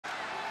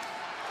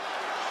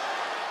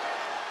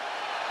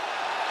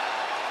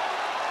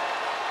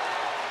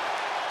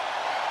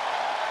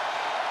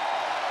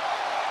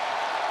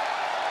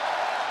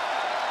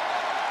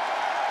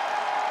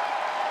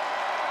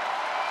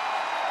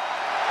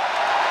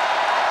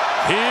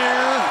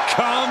Here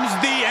comes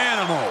the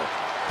animal.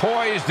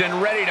 Poised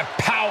and ready to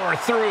power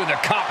through the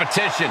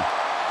competition.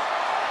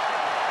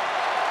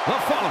 The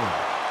following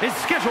is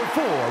scheduled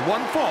for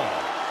one fall.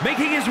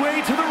 Making his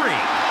way to the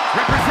ring,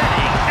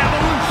 representing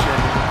Evolution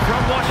from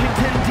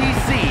Washington,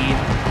 D.C.,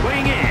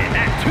 weighing in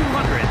at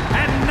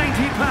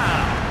 290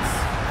 pounds,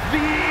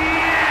 the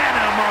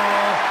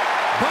Animal,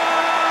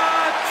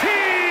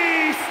 Batista!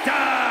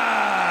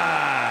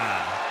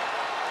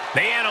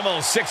 The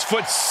Animal,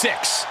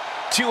 6'6",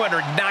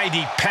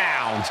 290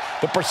 pounds,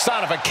 the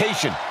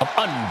personification of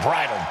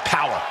unbridled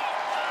power.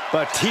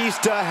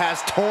 Batista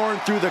has torn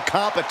through the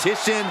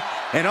competition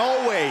and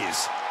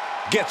always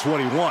gets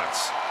what he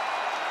wants.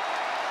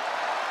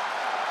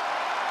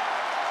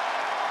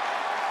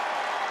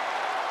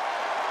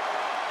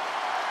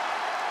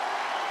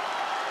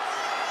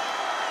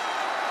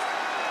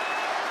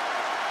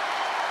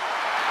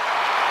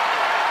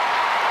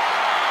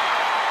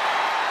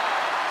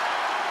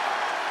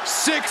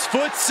 Six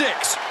foot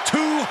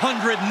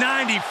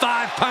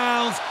 295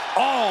 pounds,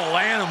 all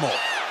animal.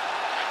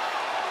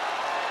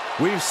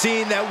 We've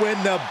seen that when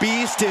the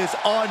beast is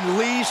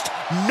unleashed,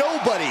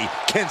 nobody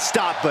can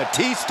stop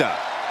Batista.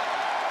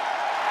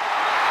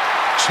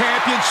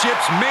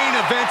 Championships, main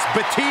events,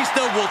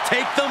 Batista will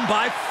take them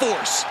by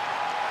force.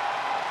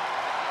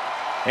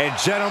 And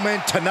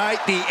gentlemen,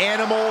 tonight the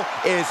Animal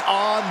is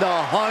on the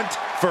hunt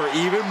for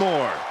even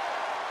more.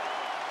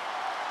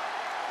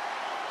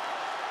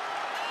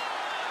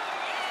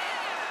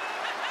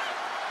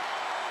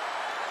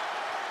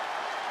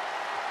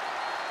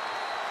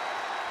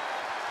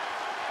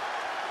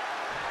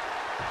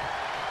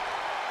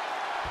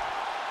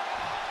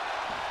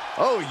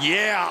 Oh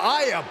yeah,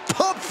 I am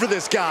pumped for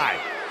this guy.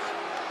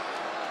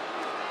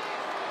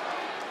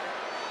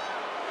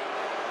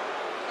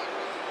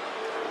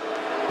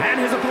 And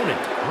his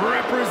opponent,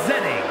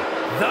 representing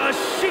the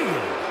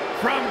Shield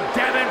from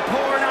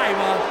Davenport,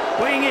 Iowa,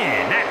 weighing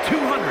in at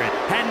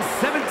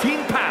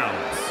 217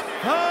 pounds,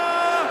 the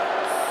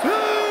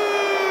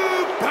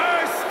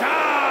Superstar!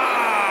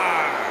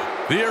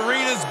 The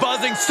arena's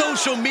buzzing,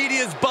 social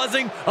media's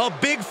buzzing, a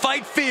big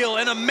fight feel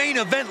and a main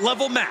event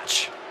level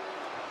match.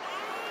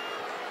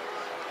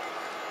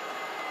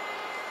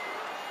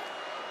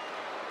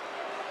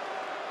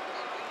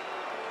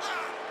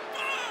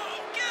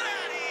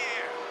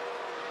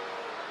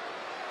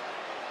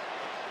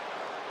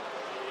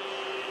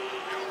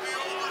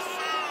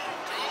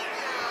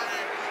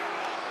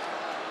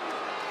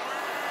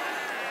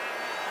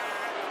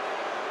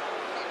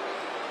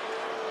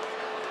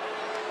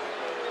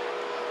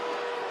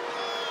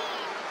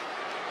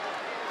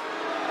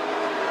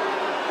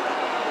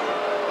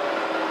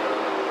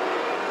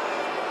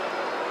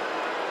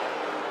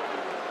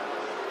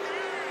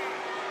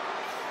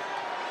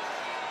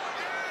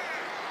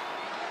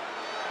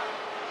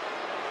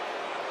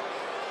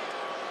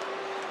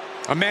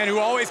 A man who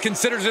always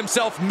considers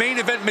himself main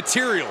event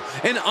material,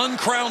 an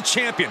uncrowned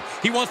champion.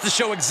 He wants to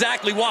show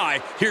exactly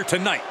why here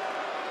tonight.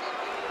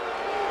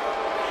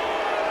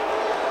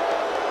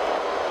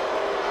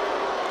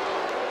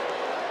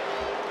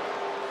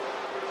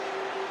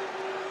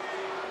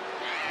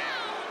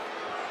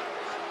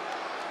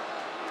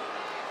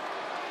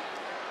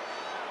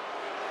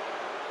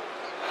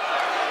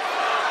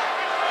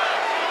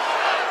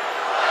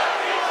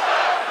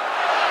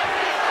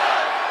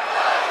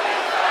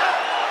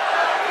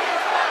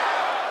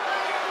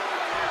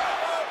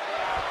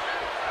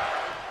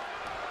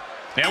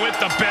 And with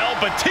the bell,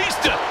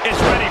 Batista is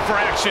ready for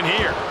action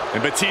here. And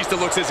Batista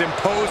looks as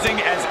imposing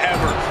as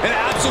ever. An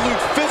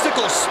absolute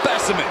physical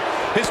specimen.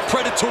 His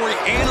predatory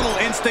animal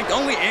instinct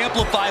only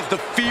amplifies the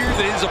fear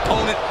that his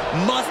opponent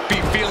must be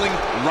feeling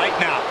right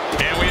now.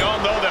 And we all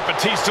know that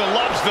Batista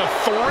loves the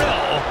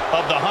thrill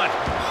of the hunt.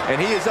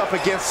 And he is up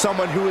against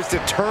someone who is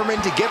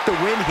determined to get the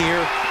win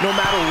here no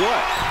matter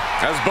what.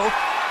 As both...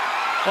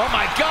 Oh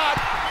my God!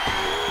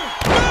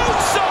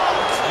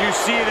 Moonsault! You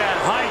see that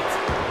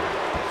height?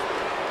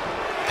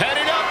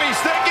 Heading up, he's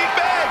thinking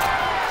big!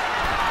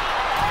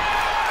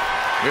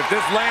 If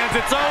this lands,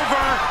 it's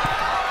over.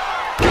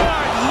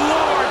 Good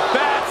Lord,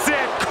 that's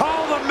it.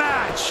 Call the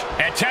match.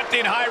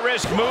 Attempting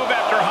high-risk move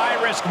after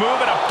high-risk move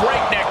at a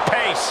breakneck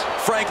pace.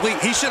 Frankly,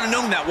 he should have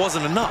known that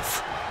wasn't enough.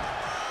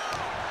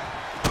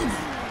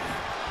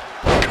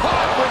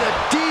 Caught with a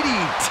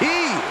DDT.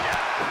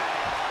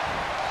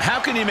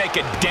 How can you make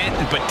a dent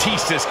in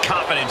Batista's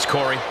confidence,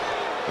 Corey?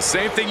 The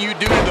same thing you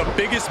do to the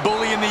biggest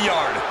bully in the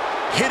yard.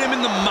 Hit him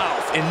in the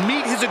mouth and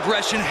meet his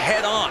aggression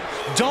head on.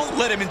 Don't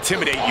let him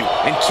intimidate you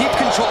and keep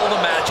control of the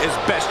match as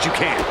best you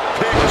can.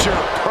 Picture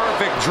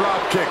perfect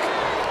drop kick.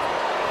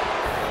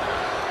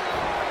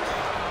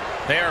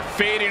 They are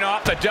feeding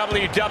off the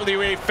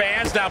WWE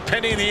fans, now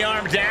pinning the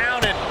arm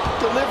down and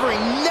delivering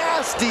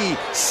nasty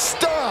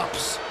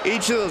stomps.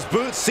 Each of those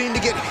boots seem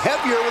to get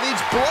heavier with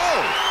each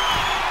blow.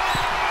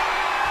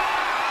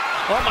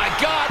 Oh my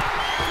God!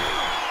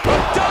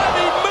 A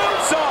diving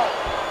moonsault!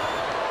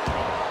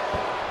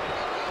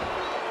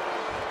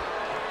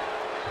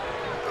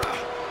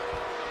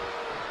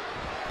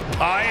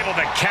 Able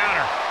to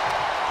counter.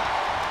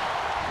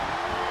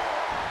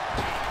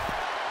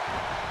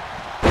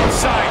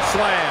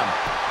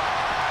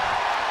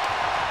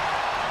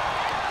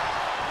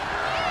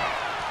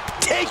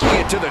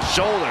 to the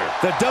shoulder.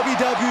 The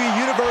WWE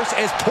Universe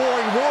is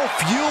pouring more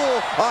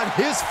fuel on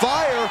his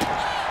fire.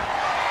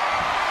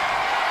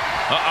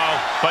 Uh-oh,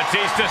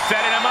 Batista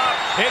setting him up.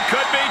 It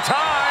could be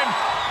time.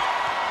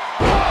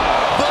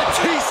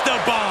 Batista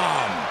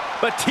bomb.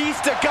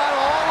 Batista got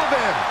all of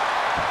him.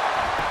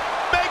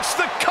 Makes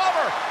the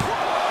cover.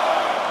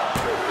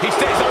 He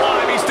stays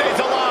alive, he stays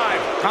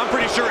alive. I'm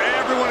pretty sure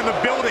everyone in the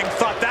building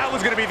thought that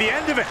was going to be the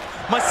end of it,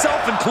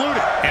 myself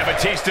included. And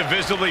Batista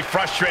visibly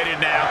frustrated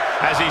now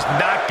as he's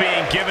not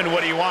being given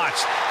what he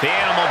wants. The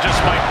animal just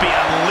might be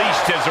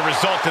unleashed as a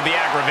result of the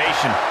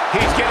aggravation.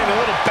 He's getting a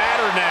little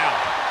battered now.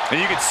 And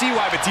you can see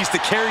why Batista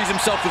carries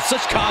himself with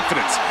such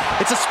confidence.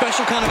 It's a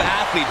special kind of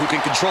athlete who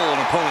can control an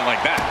opponent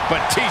like that.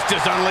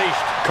 Batista's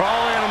unleashed.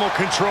 Call animal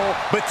control.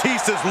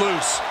 Batista's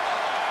loose.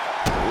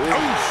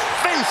 Ooh,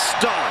 face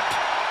stop.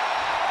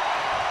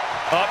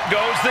 Up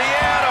goes the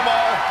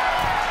animal.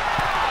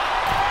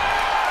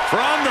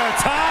 From the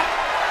top.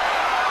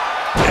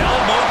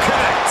 Elbow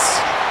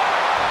connects.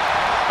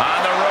 On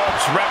the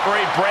ropes,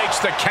 referee breaks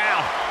the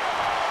count.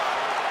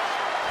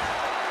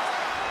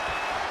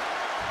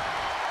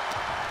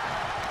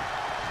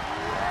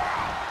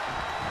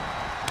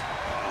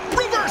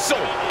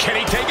 Reversal. Can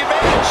he take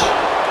advantage?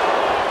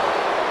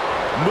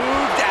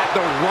 Moved at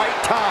the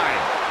right time.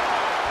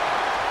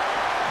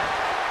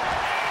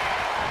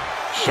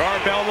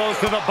 Sharp elbows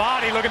to the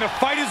body, looking to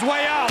fight his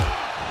way out.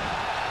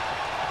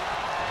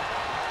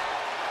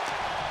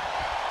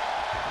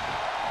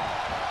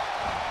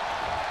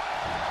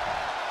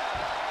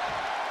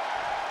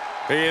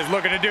 He is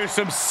looking to do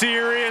some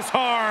serious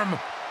harm.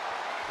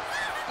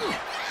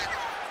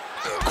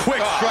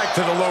 Quick strike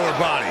to the lower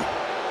body.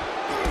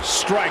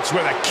 Strikes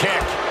with a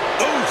kick.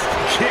 Oof,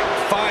 kick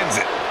finds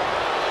it.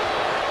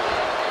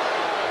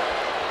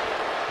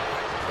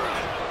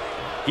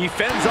 He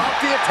fends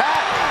off the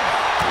attack.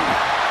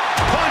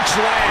 Punch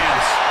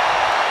lands.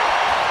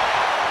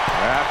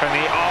 Wrapping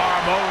the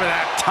arm over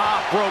that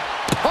top rope,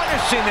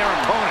 punishing their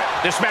opponent.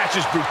 This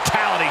match's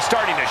brutality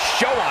starting to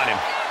show on him.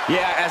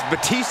 Yeah, as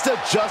Batista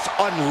just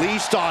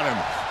unleashed on him.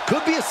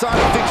 Could be a sign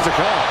of things to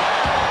come.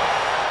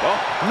 Oh,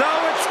 no,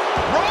 it's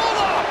roll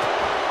up.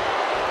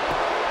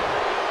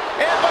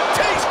 And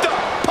Batista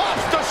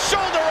pops the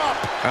shoulder up.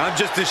 I'm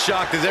just as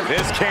shocked as ever.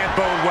 This can't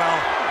bode well.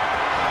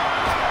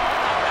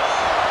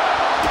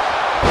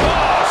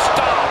 Oh,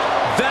 stop.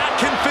 That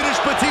can finish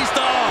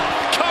Batista off.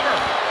 Cover.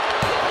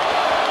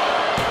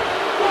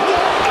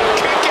 A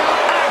kick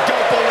out. I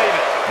don't believe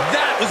it.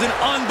 That was an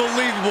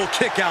unbelievable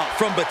kick out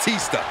from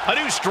Batista. A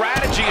new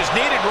strategy is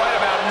needed right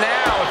about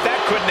now if that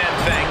couldn't end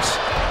things.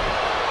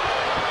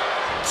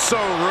 So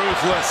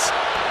ruthless.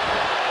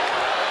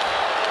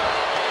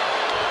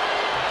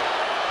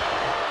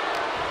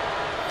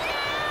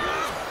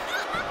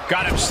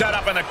 Got him set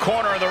up in the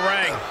corner of the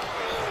ring.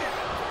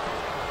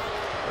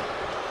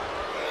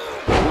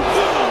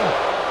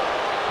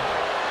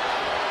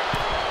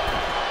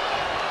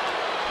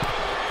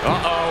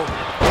 Uh-oh.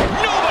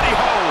 Nobody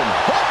home.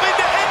 Hoping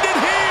to end it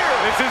here.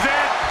 This is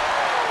it.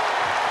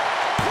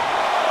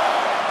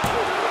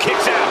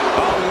 Kicks out.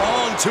 A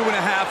long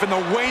 2.5 in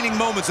the waning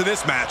moments of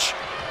this match.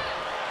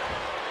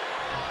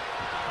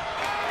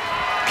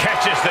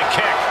 Catches the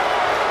kick.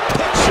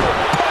 Picture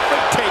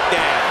perfect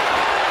takedown.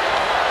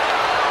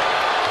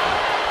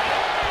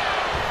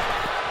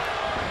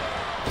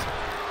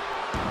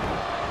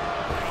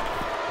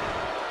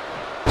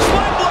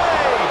 Spine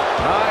blade.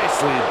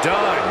 Nicely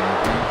done.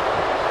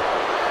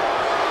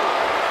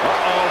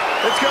 Uh-oh.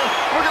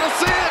 We're gonna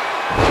see it.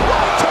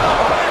 Right to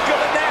the back of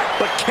the neck.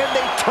 But can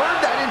they turn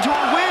that into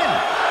a win?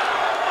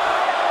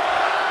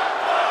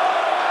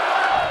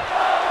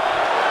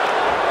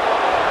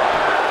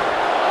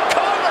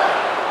 Cover.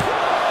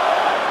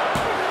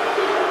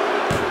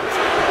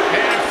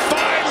 And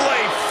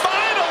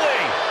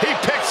finally, he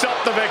picks up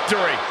the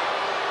victory.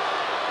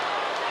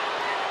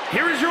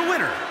 Here is your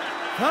winner,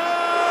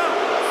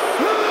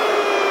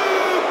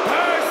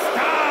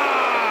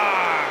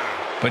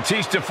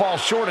 Batista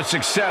falls short of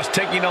success,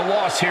 taking a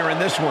loss here in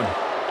this one.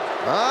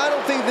 I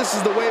don't think this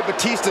is the way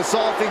Batista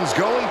saw things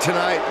going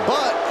tonight,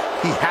 but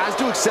he has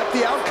to accept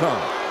the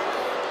outcome.